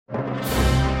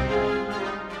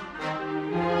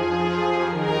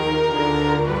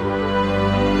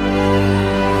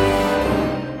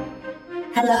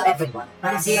everyone,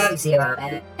 I'm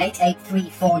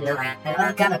 00N88349, and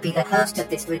I'm gonna be the host of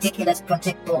this ridiculous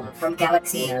project born from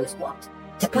Galaxy knows what.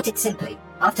 To put it simply,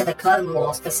 after the Clone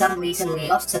Wars, for some reason we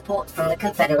lost support from the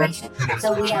Confederation,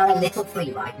 so we are a little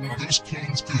free right now. Those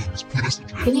clones films put us in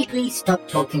jail. Can you please stop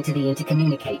talking to the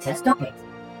intercommunicator? Stop it.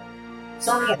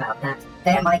 Sorry about that.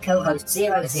 They're my co-host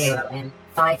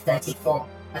 00N534,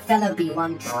 a fellow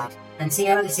B1 droid, and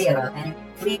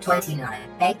 00N329,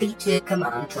 a B2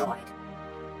 command droid.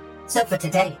 So for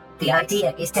today, the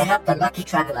idea is to help the lucky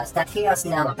travelers that hear us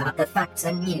know about the facts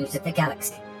and news of the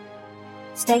galaxy.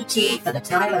 Stay tuned for the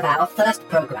time of our first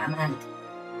program and...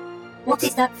 What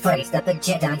is that phrase that the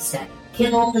Jedi say?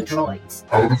 Kill all the droids.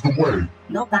 Out of the way.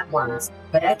 Not that once,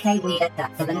 but okay, we get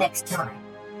that for the next time.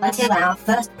 Until our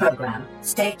first program,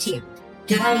 stay tuned.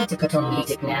 Do I need to put on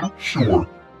music now? Sure,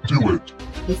 do it.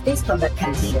 Is this from the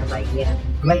Cantina radio?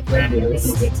 Great radio,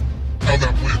 isn't it? How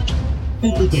that went.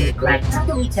 Think we did great. How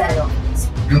do we turn off this?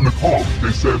 In the call,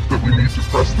 they said that we need to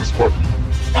press this button.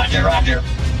 Roger, Roger.